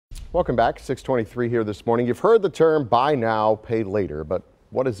Welcome back. 6:23 here this morning. You've heard the term buy now, pay later, but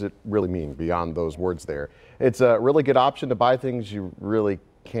what does it really mean beyond those words there? It's a really good option to buy things you really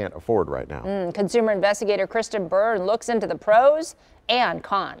can't afford right now. Consumer investigator Kristen Byrne looks into the pros and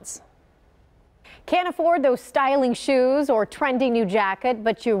cons. Can't afford those styling shoes or trendy new jacket,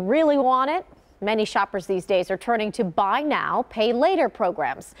 but you really want it? Many shoppers these days are turning to buy now, pay later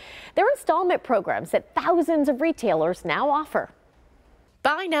programs. They're installment programs that thousands of retailers now offer.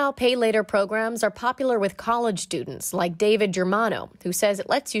 Buy now, pay later programs are popular with college students like David Germano, who says it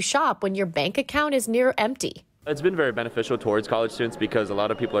lets you shop when your bank account is near empty. It's been very beneficial towards college students because a lot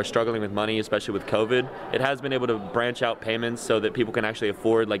of people are struggling with money, especially with COVID. It has been able to branch out payments so that people can actually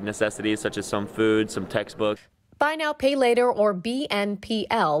afford like necessities such as some food, some textbooks. Buy now, pay later, or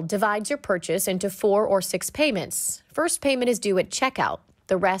BNPL, divides your purchase into 4 or 6 payments. First payment is due at checkout,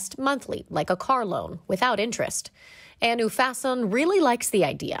 the rest monthly, like a car loan, without interest. Anu Fason really likes the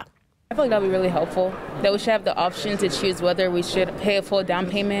idea. I feel like that would be really helpful, that we should have the option to choose whether we should pay a full down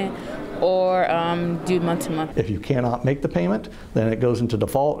payment or do month to month. If you cannot make the payment, then it goes into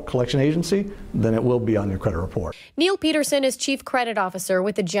default collection agency, then it will be on your credit report. Neil Peterson is chief credit officer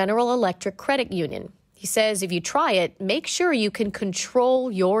with the General Electric Credit Union. He says if you try it, make sure you can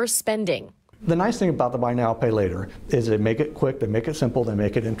control your spending. The nice thing about the buy now, pay later is they make it quick, they make it simple, they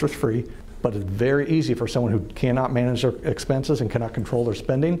make it interest free, but it's very easy for someone who cannot manage their expenses and cannot control their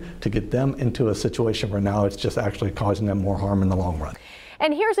spending to get them into a situation where now it's just actually causing them more harm in the long run.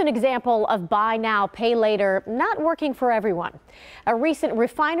 And here's an example of buy now, pay later not working for everyone. A recent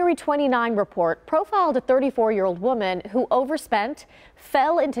Refinery 29 report profiled a 34-year-old woman who overspent,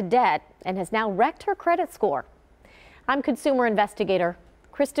 fell into debt, and has now wrecked her credit score. I'm consumer investigator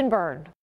Kristen Byrne.